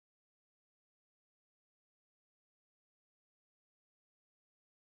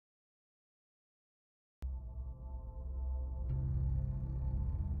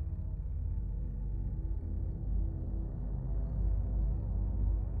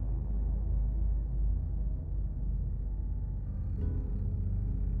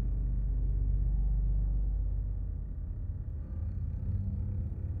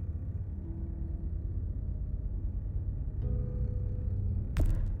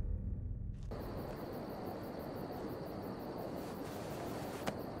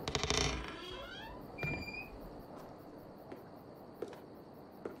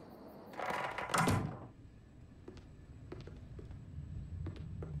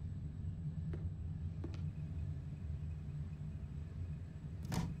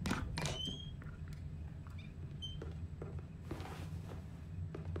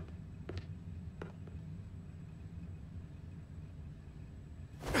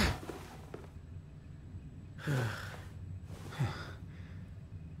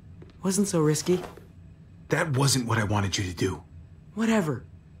Wasn't so risky. That wasn't what I wanted you to do. Whatever.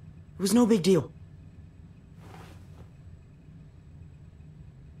 It was no big deal.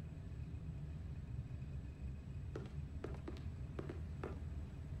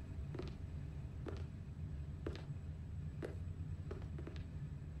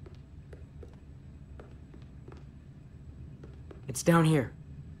 It's down here.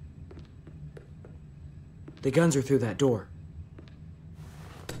 The guns are through that door.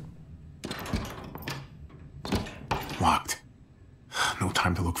 Locked. No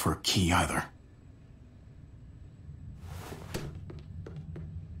time to look for a key either.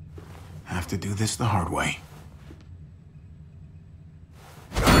 Have to do this the hard way.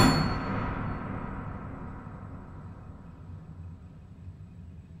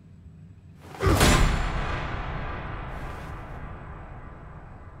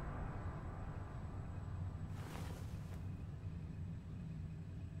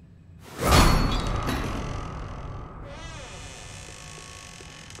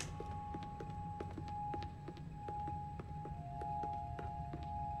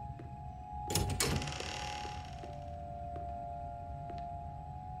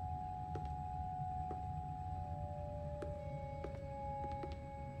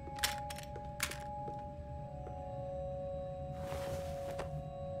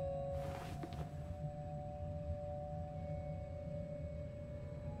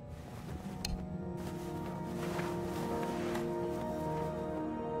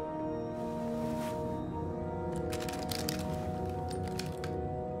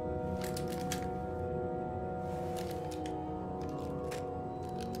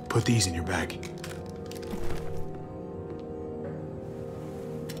 Put these in your bag.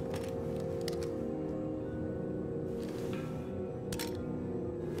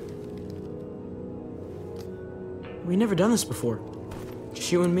 We've never done this before. Just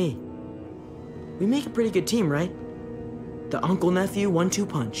you and me. We make a pretty good team, right? The uncle-nephew 1-2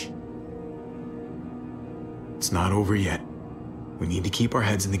 punch. It's not over yet. We need to keep our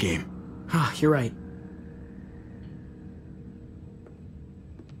heads in the game. Ah, you're right.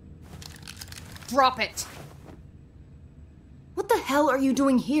 Drop it! What the hell are you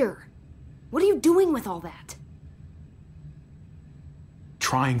doing here? What are you doing with all that?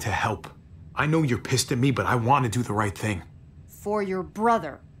 Trying to help. I know you're pissed at me, but I want to do the right thing. For your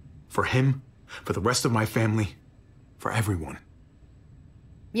brother. For him, for the rest of my family, for everyone.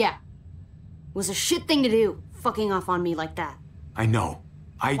 Yeah. It was a shit thing to do, fucking off on me like that. I know.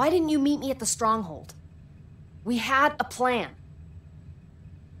 Why didn't you meet me at the stronghold? We had a plan.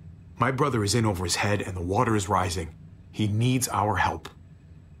 My brother is in over his head and the water is rising. He needs our help.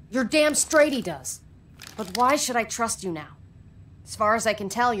 You're damn straight he does. But why should I trust you now? As far as I can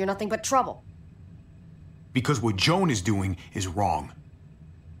tell, you're nothing but trouble. Because what Joan is doing is wrong.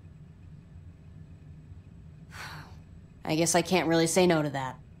 I guess I can't really say no to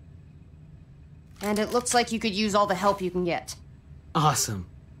that. And it looks like you could use all the help you can get. Awesome.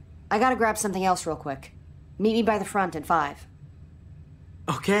 I gotta grab something else real quick. Meet me by the front in 5.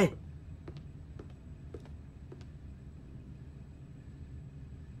 Okay.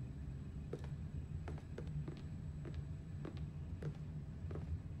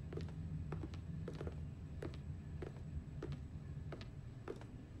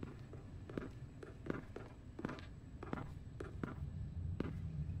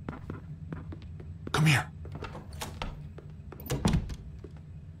 Come here.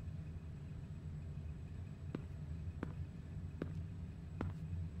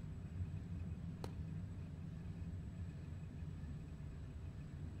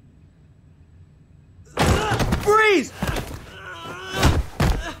 Freeze!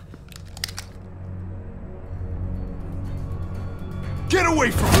 Get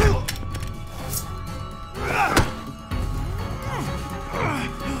away from me!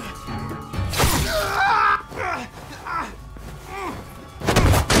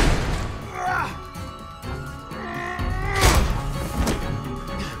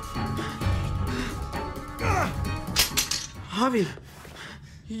 Javi,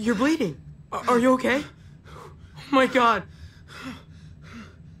 you're bleeding. Are you okay? Oh my God.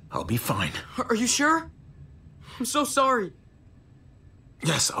 I'll be fine. Are you sure? I'm so sorry.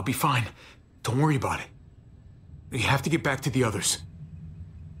 Yes, I'll be fine. Don't worry about it. We have to get back to the others.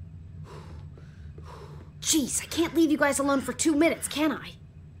 Jeez, I can't leave you guys alone for 2 minutes, can I?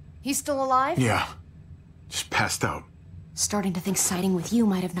 He's still alive? Yeah. Just passed out. Starting to think siding with you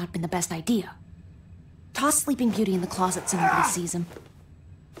might have not been the best idea. Toss Sleeping Beauty in the closet so nobody sees him.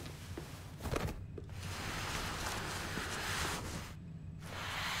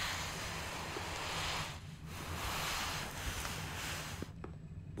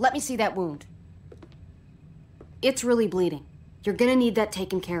 let me see that wound. It's really bleeding. You're gonna need that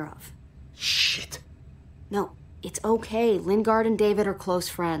taken care of. Shit. No, it's okay. Lingard and David are close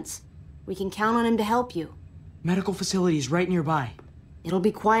friends. We can count on him to help you. Medical facility is right nearby. It'll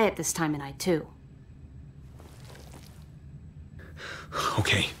be quiet this time of night, too.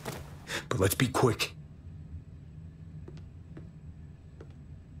 Okay, but let's be quick.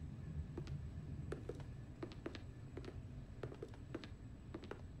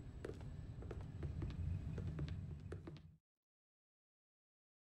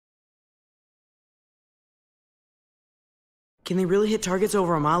 Can they really hit targets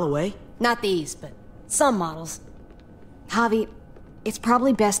over a mile away? Not these, but some models. Javi, it's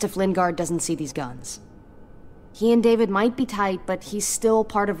probably best if Lingard doesn't see these guns. He and David might be tight, but he's still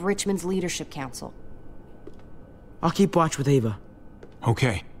part of Richmond's leadership council. I'll keep watch with Ava.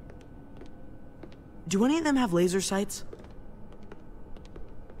 Okay. Do any of them have laser sights?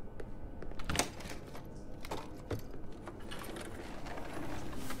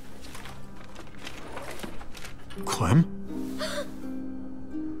 Clem?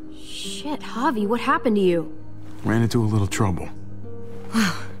 Shit, Javi, what happened to you? Ran into a little trouble.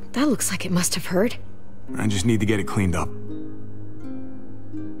 Wow, that looks like it must have hurt. I just need to get it cleaned up.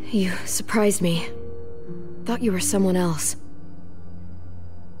 You surprised me. Thought you were someone else.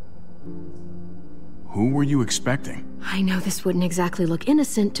 Who were you expecting? I know this wouldn't exactly look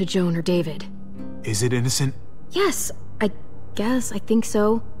innocent to Joan or David. Is it innocent? Yes, I think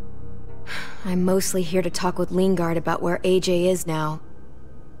so. I'm mostly here to talk with Lingard about where AJ is now.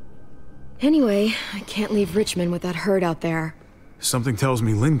 Anyway, I can't leave Richmond with that herd out there. Something tells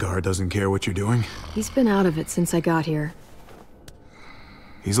me Lingard doesn't care what you're doing. He's been out of it since I got here.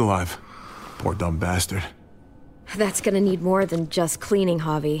 He's alive. Poor dumb bastard. That's gonna need more than just cleaning,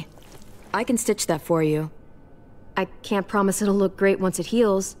 Javi. I can stitch that for you. I can't promise it'll look great once it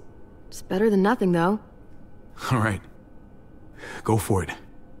heals. It's better than nothing, though. All right. Go for it.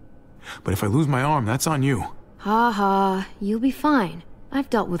 But if I lose my arm, that's on you. Ha ha, you'll be fine. I've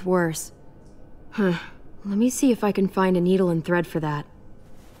dealt with worse. Let me see if I can find a needle and thread for that.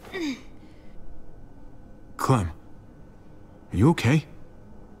 Clem, are you okay?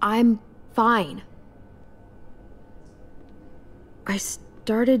 I'm fine. I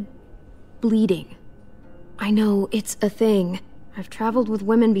started bleeding. I know, it's a thing. I've traveled with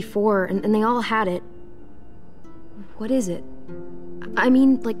women before, and they all had it. What is it? I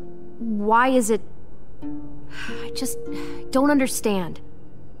mean, like, why is it... I just don't understand.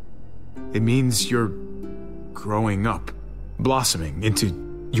 It means you're growing up, blossoming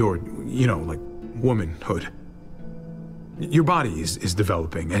into your, like, womanhood. Your body is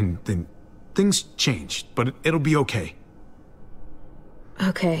developing, and then things change, but it'll be okay.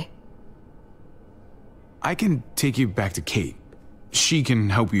 Okay. I can take you back to Kate. She can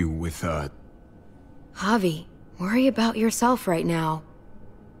help you with, Javi, worry about yourself right now.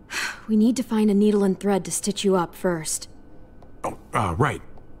 We need to find a needle and thread to stitch you up first. Oh, right.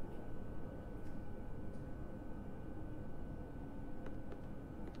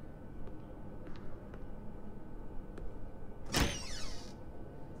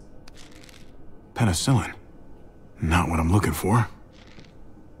 Penicillin. Not what I'm looking for.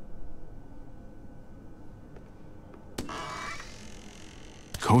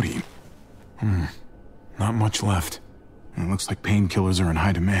 Codeine. Not much left. It looks like painkillers are in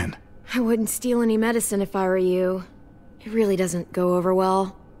high demand. I wouldn't steal any medicine if I were you. It really doesn't go over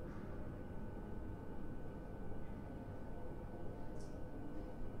well.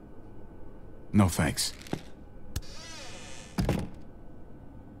 No thanks.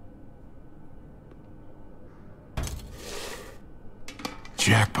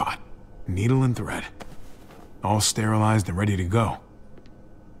 Jackpot. Needle and thread. All sterilized and ready to go.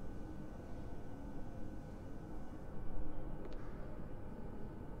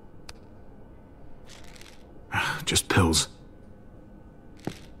 Just pills.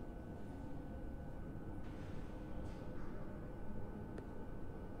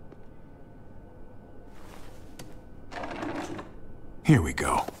 Here we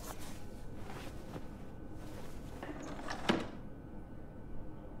go.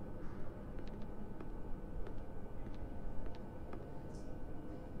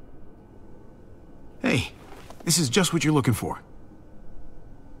 Hey, this is just what you're looking for.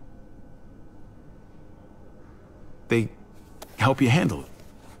 They help you handle it.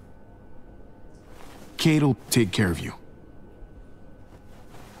 Kate'll take care of you.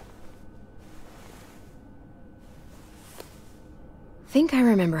 Think I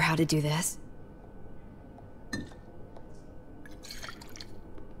remember how to do this.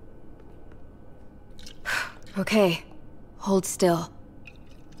 Okay, hold still.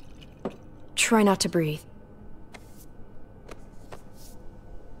 try not to breathe.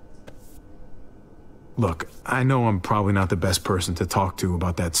 Look, I know I'm probably not the best person to talk to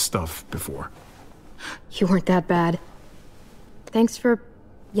about that stuff before. You weren't that bad. Thanks for,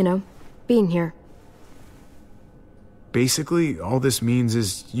 being here. Basically, all this means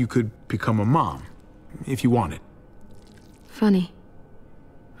is you could become a mom, if you wanted. Funny.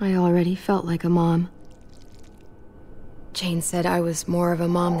 I already felt like a mom. Jane said I was more of a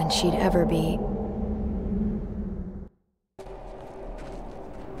mom than she'd ever be.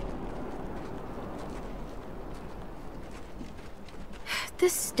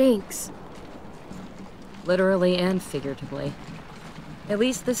 This stinks. Literally and figuratively. At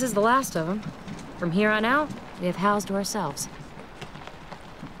least this is the last of them. From here on out, we have housed to ourselves.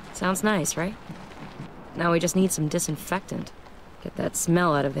 Sounds nice, right? Now we just need some disinfectant. Get that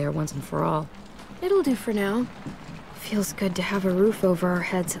smell out of there once and for all. It'll do for now. Feels good to have a roof over our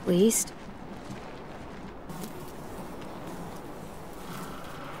heads at least.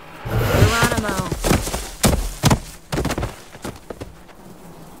 Geronimo!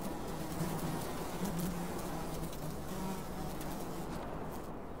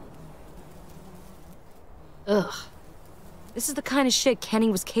 Ugh. This is the kind of shit Kenny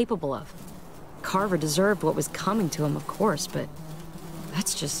was capable of. Carver deserved what was coming to him, of course, but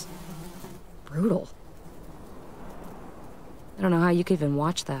that's just brutal. I don't know how you could even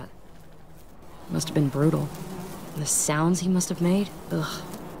watch that. It must have been brutal. And the sounds he must have made, ugh.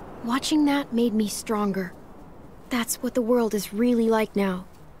 Watching that made me stronger. That's what the world is really like now.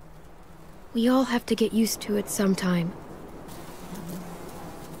 We all have to get used to it sometime.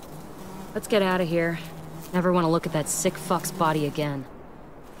 Let's get out of here. Never want to look at that sick fuck's body again.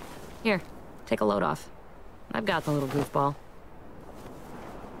 Here, take a load off. I've got the little goofball.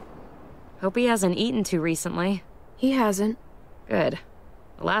 Hope he hasn't eaten too recently. He hasn't. Good.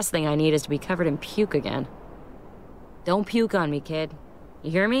 The last thing I need is to be covered in puke again. Don't puke on me, kid.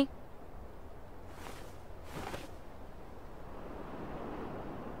 You hear me?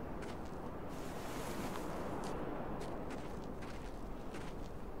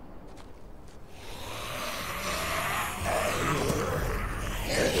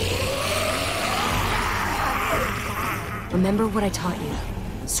 Remember what I taught you.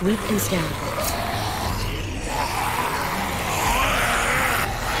 Sweep and stand.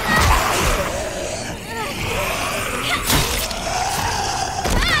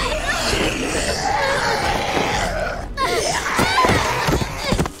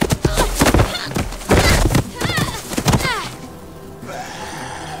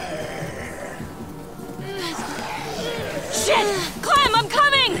 Shit! Clem, I'm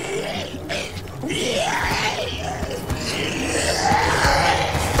coming!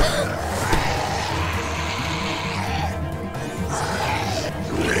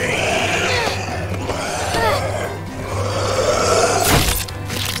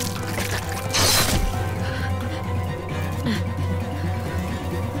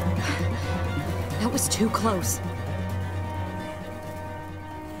 That was too close.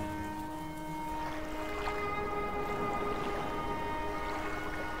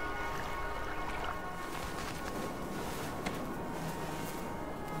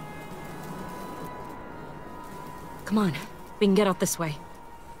 Come on, we can get out this way.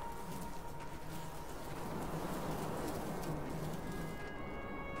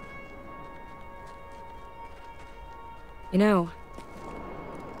 You know,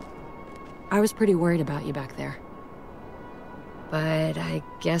 I was pretty worried about you back there. But I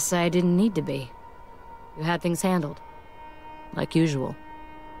guess I didn't need to be. You had things handled. Like usual.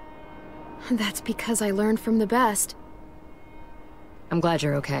 That's because I learned from the best. I'm glad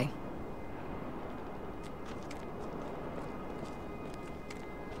you're okay.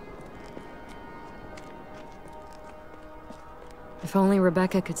 If only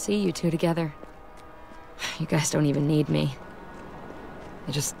Rebecca could see you two together. You guys don't even need me.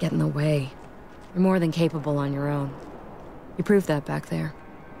 They just get in the way. You're more than capable on your own. You proved that back there.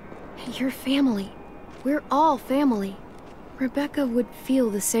 You're family. We're all family. Rebecca would feel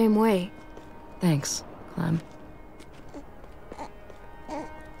the same way. Thanks, Clem.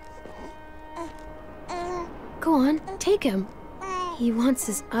 Go on, take him. He wants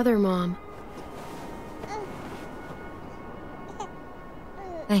his other mom.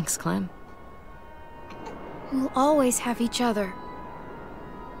 Thanks, Clem. We'll always have each other.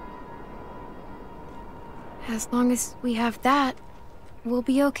 As long as we have that, we'll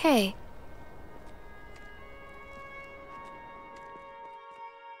be okay.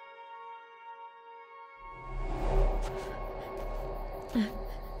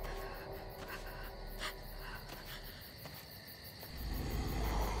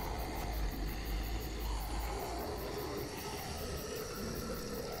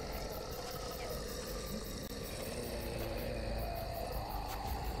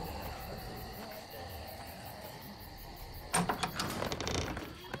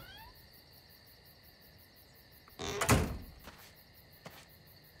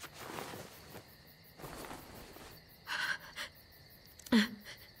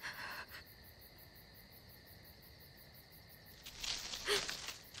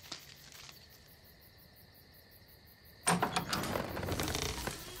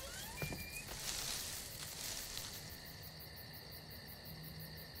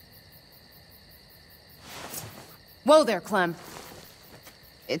 Whoa there, Clem.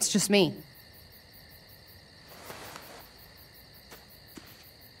 It's just me.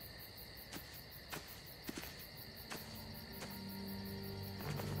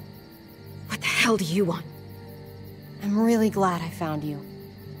 What the hell do you want? I'm really glad I found you.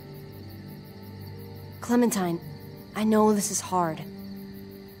 Clementine, I know this is hard.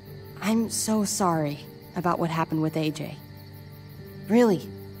 I'm so sorry about what happened with AJ. Really,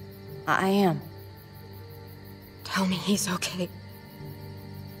 I am. Tell me he's okay.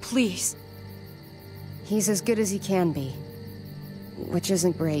 Please. He's as good as he can be, which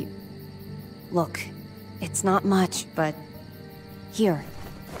isn't great. Look, it's not much, but here.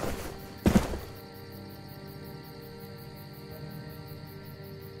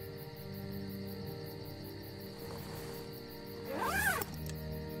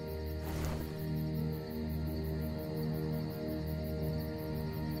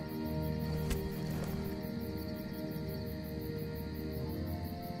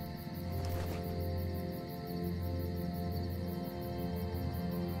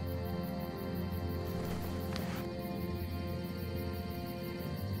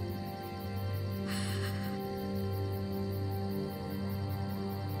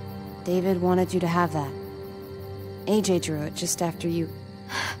 David wanted you to have that. AJ drew it just after you...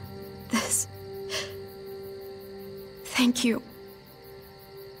 This... Thank you.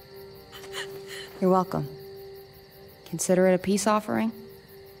 You're welcome. Consider it a peace offering?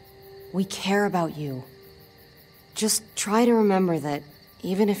 We care about you. Just try to remember that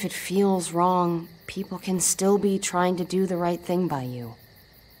even if it feels wrong, people can still be trying to do the right thing by you.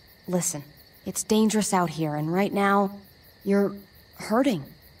 Listen, it's dangerous out here, and right now, you're hurting.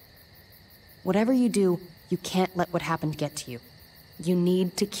 Whatever you do, you can't let what happened get to you. You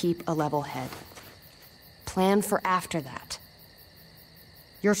need to keep a level head. Plan for after that.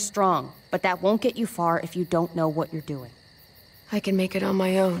 You're strong, but that won't get you far if you don't know what you're doing. I can make it on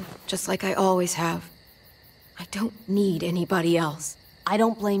my own, just like I always have. I don't need anybody else. I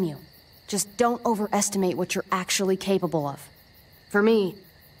don't blame you. Just don't overestimate what you're actually capable of. For me,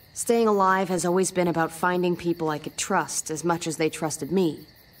 staying alive has always been about finding people I could trust as much as they trusted me.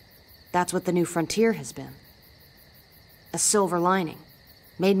 That's what the new frontier has been. A silver lining.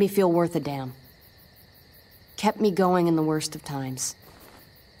 Made me feel worth a damn. Kept me going in the worst of times.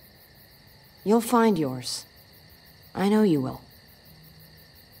 You'll find yours. I know you will.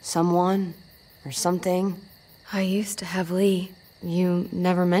 Someone, or something. I used to have Lee. You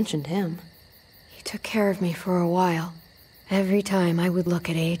never mentioned him. He took care of me for a while. Every time I would look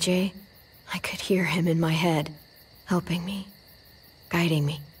at AJ, I could hear him in my head, helping me, guiding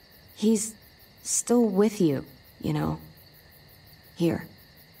me. He's still with you, you know. Here.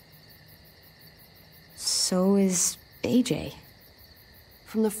 So is AJ.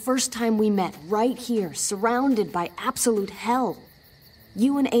 From the first time we met, right here, surrounded by absolute hell,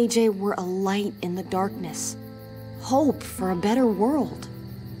 you and AJ were a light in the darkness. Hope for a better world.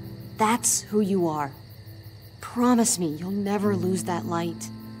 That's who you are. Promise me you'll never lose that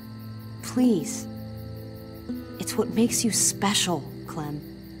light. Please. It's what makes you special, Clem.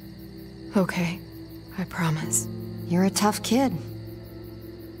 Okay, I promise. You're a tough kid.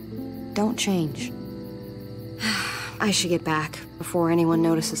 Don't change. I should get back before anyone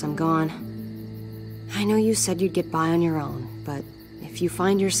notices I'm gone. I know you said you'd get by on your own, but if you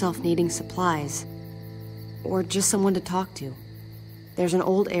find yourself needing supplies, or just someone to talk to, there's an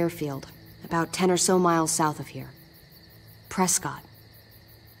old airfield, about 10 or so miles south of here. Prescott.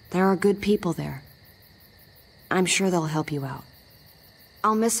 There are good people there. I'm sure they'll help you out.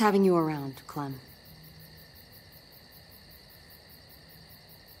 I'll miss having you around, Clem.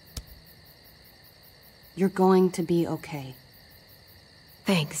 You're going to be okay.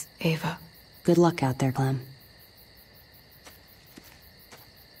 Thanks, Ava. Good luck out there, Clem.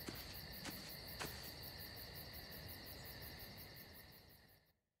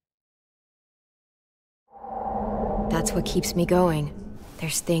 That's what keeps me going.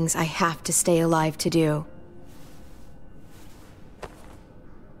 There's things I have to stay alive to do.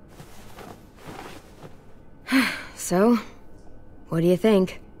 So, what do you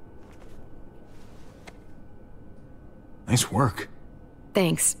think? Nice work.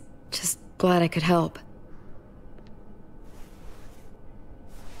 Thanks. Just glad I could help.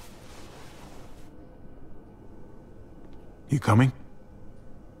 You coming?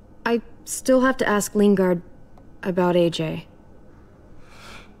 I still have to ask Lingard about AJ.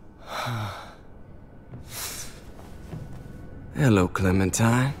 Hello,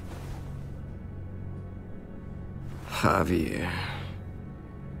 Clementine. Javier.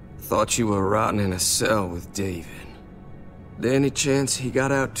 Thought you were rotting in a cell with David. There any chance he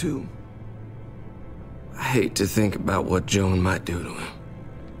got out too? I hate to think about what Joan might do to him.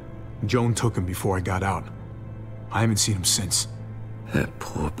 Joan took him before I got out. I haven't seen him since. That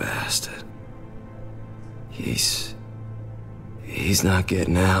poor bastard. He's not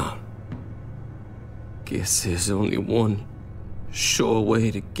getting out. Guess there's only one sure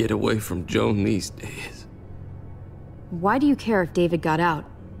way to get away from Joan these days. Why do you care if David got out?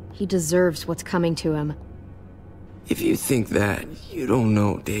 He deserves what's coming to him. If you think that, you don't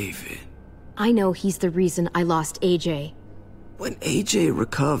know David. I know he's the reason I lost AJ. When AJ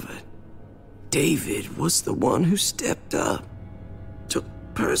recovered, David was the one who stepped up. Took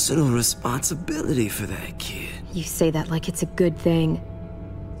personal responsibility for that kid. You say that like it's a good thing.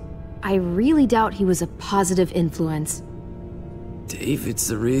 I really doubt he was a positive influence. David's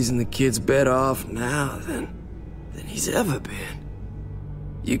the reason the kid's better off now than he's ever been.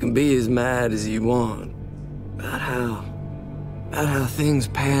 You can be as mad as you want about how things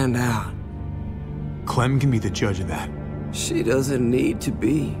panned out. Clem can be the judge of that. She doesn't need to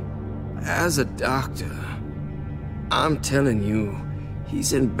be. As a doctor, I'm telling you,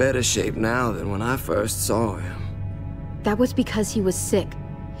 he's in better shape now than when I first saw him. That was because he was sick.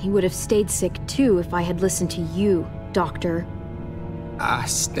 He would have stayed sick too if I had listened to you, Doctor. I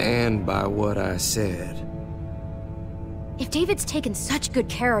stand by what I said. If David's taken such good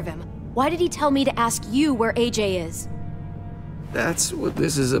care of him, why did he tell me to ask you where AJ is? That's what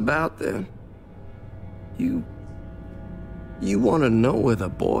this is about, then. You want to know where the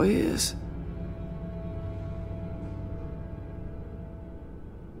boy is?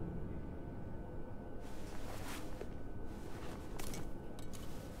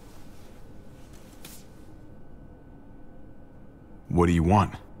 What do you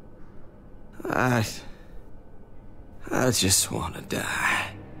want? I just want to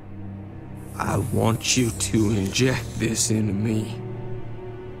die. I want you to inject this into me.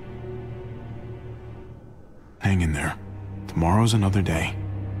 Hang in there. Tomorrow's another day.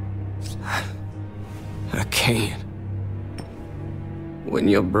 I can't. When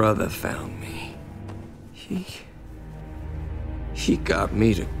your brother found me, he got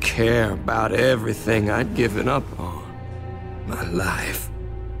me to care about everything I'd given up on. My life.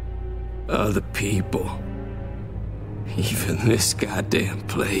 Other people. Even this goddamn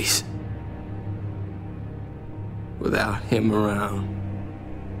place. Without him around,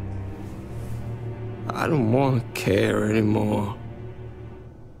 I don't want to care anymore.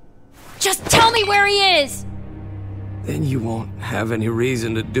 Just tell me where he is! Then you won't have any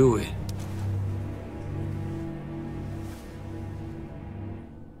reason to do it.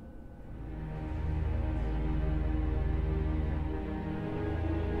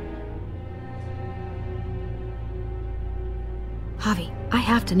 Javi, I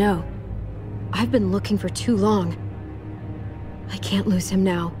have to know. I've been looking for too long. I can't lose him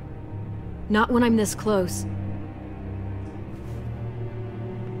now. Not when I'm this close.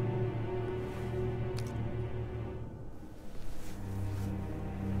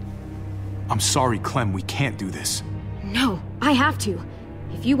 I'm sorry, Clem, we can't do this. No, I have to.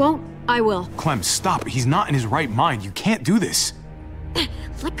 If you won't, I will. Clem, stop. He's not in his right mind. You can't do this.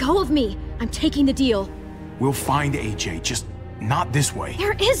 Let go of me. I'm taking the deal. We'll find AJ, just not this way.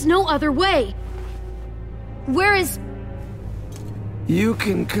 There is no other way. Where is... You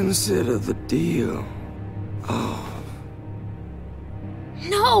can consider the deal. Oh.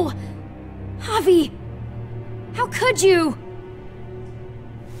 No! Javi! How could you?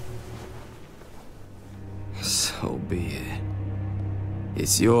 So be it.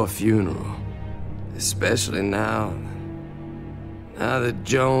 It's your funeral. Especially now that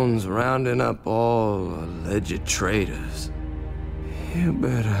Joan's rounding up all alleged traitors. You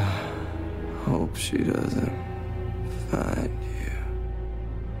better hope she doesn't find you.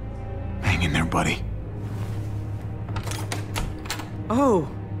 Hang in there, buddy. Oh,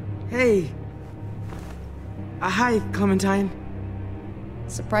 hey. Hi, Clementine.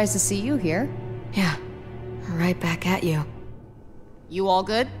 Surprised to see you here. Yeah, right back at you. You all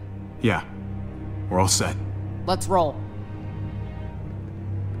good? Yeah, we're all set. Let's roll.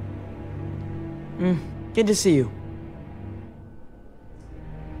 Good to see you.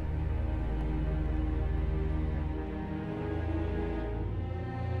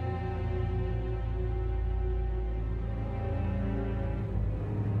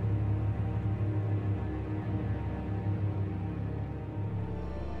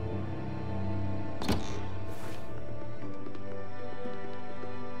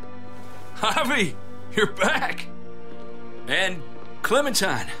 Javi, you're back. And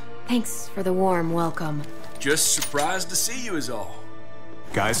Clementine. Thanks for the warm welcome. Just surprised to see you is all.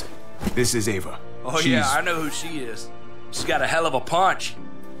 Guys, this is Ava. Oh yeah, I know who she is. She's got a hell of a punch.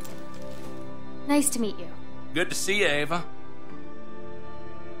 Nice to meet you. Good to see you, Ava.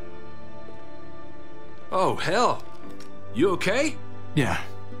 Oh, hell. You okay? Yeah,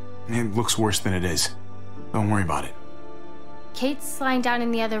 it looks worse than it is. Don't worry about it. Kate's lying down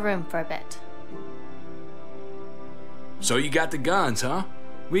in the other room for a bit. So you got the guns, huh?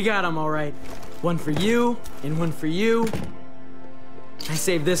 We got them all right. One for you, and one for you. I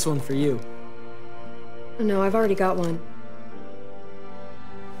saved this one for you. No, I've already got one.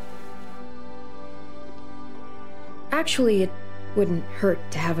 Actually, it wouldn't hurt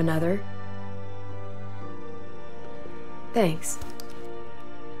to have another. Thanks.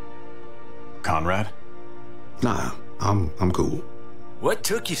 Conrad? Nah, I'm cool. What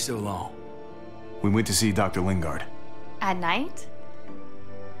took you so long? We went to see Dr. Lingard. At night?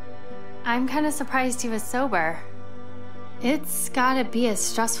 I'm kind of surprised he was sober. It's gotta be a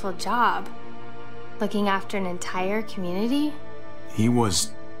stressful job. Looking after an entire community? He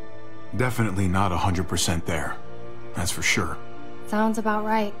was definitely not 100% there. That's for sure. Sounds about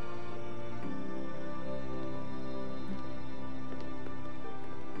right.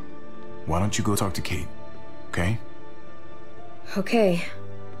 Why don't you go talk to Kate, okay? Okay.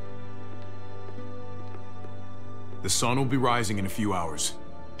 The sun will be rising in a few hours.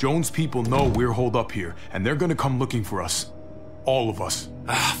 Joan's people know we're holed up here, and they're gonna come looking for us. All of us.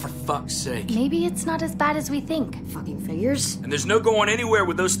 Ah, for fuck's sake. Maybe it's not as bad as we think. Fucking figures. And there's no going anywhere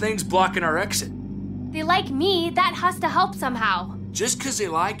with those things blocking our exit. They like me, that has to help somehow. Just 'cause they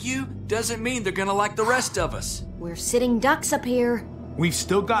like you doesn't mean they're gonna like the rest of us. We're sitting ducks up here. We've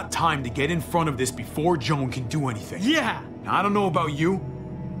still got time to get in front of this before Joan can do anything. Yeah! Now, I don't know about you,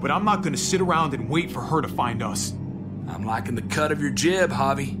 but I'm not gonna sit around and wait for her to find us. I'm liking the cut of your jib,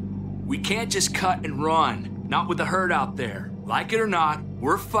 Javi. We can't just cut and run. Not with the herd out there. Like it or not,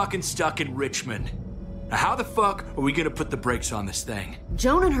 we're fucking stuck in Richmond. Now how the fuck are we gonna put the brakes on this thing?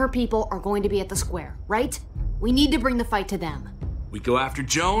 Joan and her people are going to be at the square, right? We need to bring the fight to them. We go after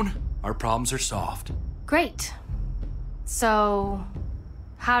Joan, our problems are solved. Great. So,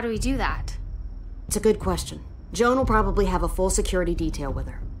 how do we do that? It's a good question. Joan will probably have a full security detail with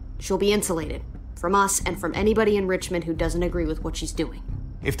her. She'll be insulated. From us and from anybody in Richmond who doesn't agree with what she's doing.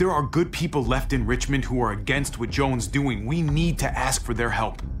 If there are good people left in Richmond who are against what Joan's doing, we need to ask for their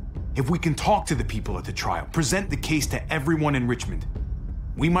help. If we can talk to the people at the trial, present the case to everyone in Richmond,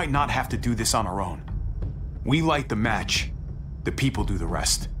 we might not have to do this on our own. We light the match, the people do the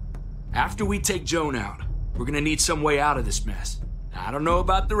rest. After we take Joan out, we're gonna need some way out of this mess. Now, I don't know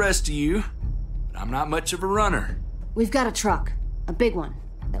about the rest of you, but I'm not much of a runner. We've got a truck, a big one,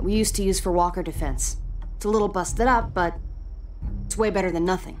 that we used to use for walker defense. It's a little busted up, but it's way better than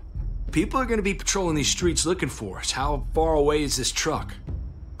nothing. People are gonna be patrolling these streets looking for us. How far away is this truck?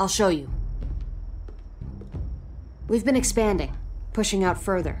 I'll show you. We've been expanding, pushing out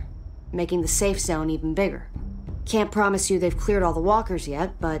further, making the safe zone even bigger. Can't promise you they've cleared all the walkers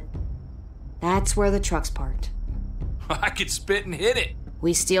yet, but that's where the truck's parked. I could spit and hit it.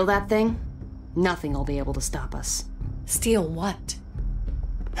 We steal that thing, nothing will be able to stop us. Steal what?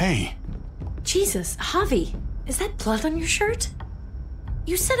 Hey. Jesus, Javi, is that blood on your shirt?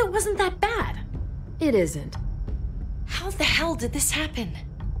 You said it wasn't that bad. It isn't. How the hell did this happen?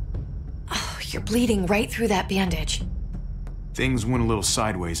 Oh, you're bleeding right through that bandage. Things went a little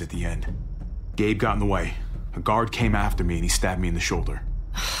sideways at the end. Gabe got in the way. A guard came after me and he stabbed me in the shoulder.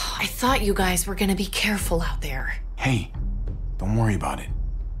 I thought you guys were gonna be careful out there. Hey, don't worry about it.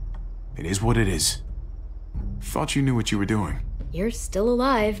 It is what it is. Thought you knew what you were doing. You're still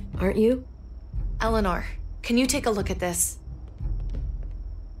alive, aren't you? Eleanor, can you take a look at this?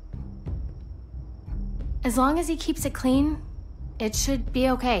 As long as he keeps it clean, it should be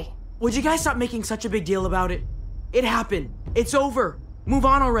okay. Would you guys stop making such a big deal about it? It happened. It's over. Move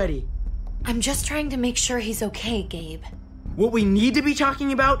on already. I'm just trying to make sure he's okay, Gabe. What we need to be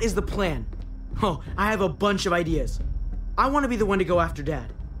talking about is the plan. Oh, I have a bunch of ideas. I want to be the one to go after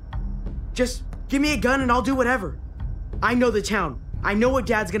Dad. Just give me a gun and I'll do whatever. I know the town. I know what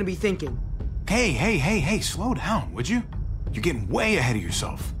Dad's gonna be thinking. Hey, slow down, would you? You're getting way ahead of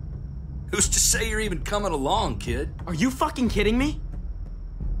yourself. Who's to say you're even coming along, kid? Are you fucking kidding me?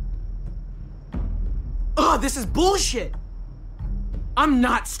 Ugh, this is bullshit! I'm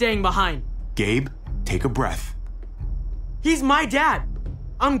not staying behind. Gabe, take a breath. He's my dad.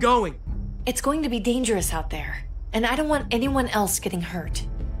 I'm going. It's going to be dangerous out there, and I don't want anyone else getting hurt.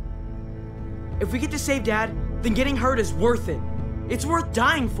 If we get to save Dad, then getting hurt is worth it. It's worth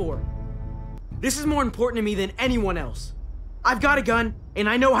dying for. This is more important to me than anyone else. I've got a gun, and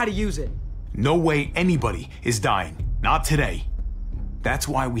I know how to use it. No way anybody is dying. Not today. That's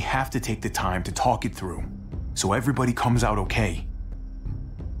why we have to take the time to talk it through, so everybody comes out okay.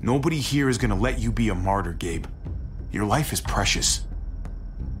 Nobody here is gonna let you be a martyr, Gabe. Your life is precious.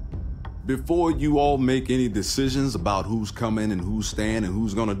 Before you all make any decisions about who's coming and who's staying and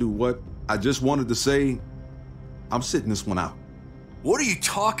who's gonna do what, I just wanted to say, I'm sitting this one out. What are you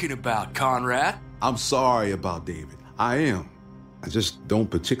talking about, Conrad? I'm sorry about David. I am. I just don't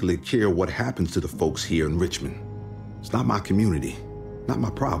particularly care what happens to the folks here in Richmond. It's not my community, not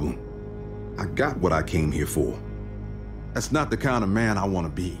my problem. I got what I came here for. That's not the kind of man I want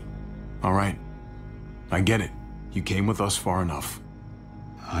to be. All right. I get it. You came with us far enough.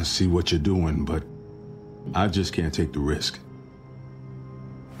 I see what you're doing, but I just can't take the risk.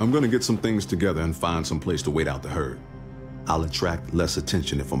 I'm gonna get some things together and find some place to wait out the herd. I'll attract less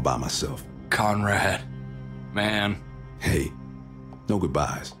attention if I'm by myself. Conrad, man. Hey, no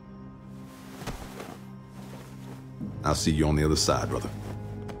goodbyes. I'll see you on the other side, brother.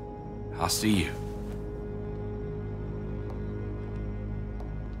 I'll see you.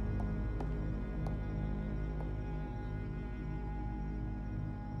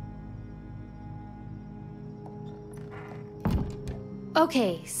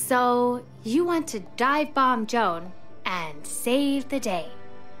 Okay, so you want to dive bomb Joan and save the day.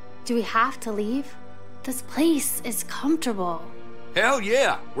 Do we have to leave? This place is comfortable. Hell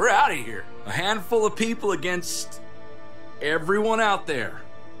yeah, we're out of here. A handful of people against everyone out there.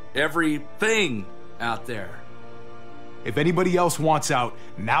 Everything out there. If anybody else wants out,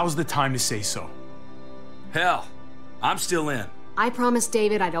 now's the time to say so. Hell, I'm still in. I promised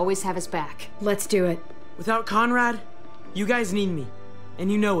David I'd always have his back. Let's do it. Without Conrad, you guys need me.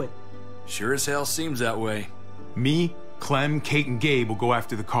 And you know it. Sure as hell seems that way. Me, Clem, Kate, and Gabe will go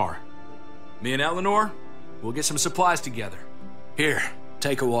after the car. Me and Eleanor, we'll get some supplies together. Here,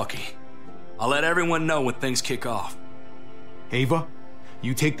 take a walkie. I'll let everyone know when things kick off. Ava,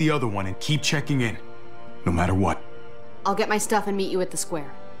 you take the other one and keep checking in, no matter what. I'll get my stuff and meet you at the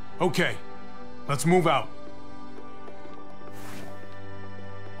square. Okay, let's move out.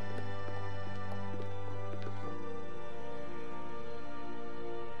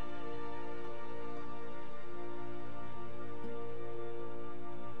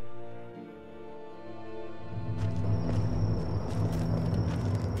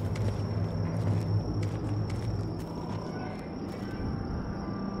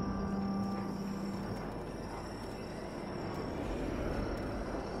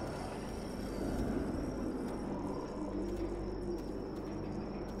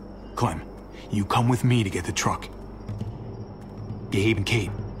 Clem, you come with me to get the truck. Gabe and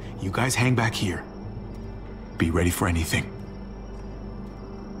Kate, you guys hang back here. Be ready for anything.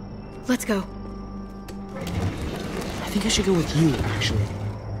 Let's go. I think I should go with you, actually.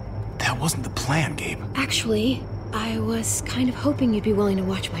 That wasn't the plan, Gabe. Actually, I was kind of hoping you'd be willing to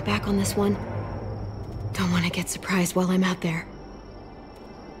watch my back on this one. Don't want to get surprised while I'm out there.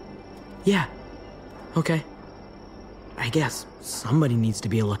 Yeah. Okay. I guess somebody needs to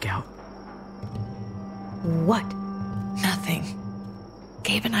be a lookout. What? Nothing.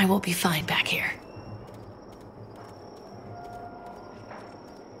 Gabe and I will be fine back here.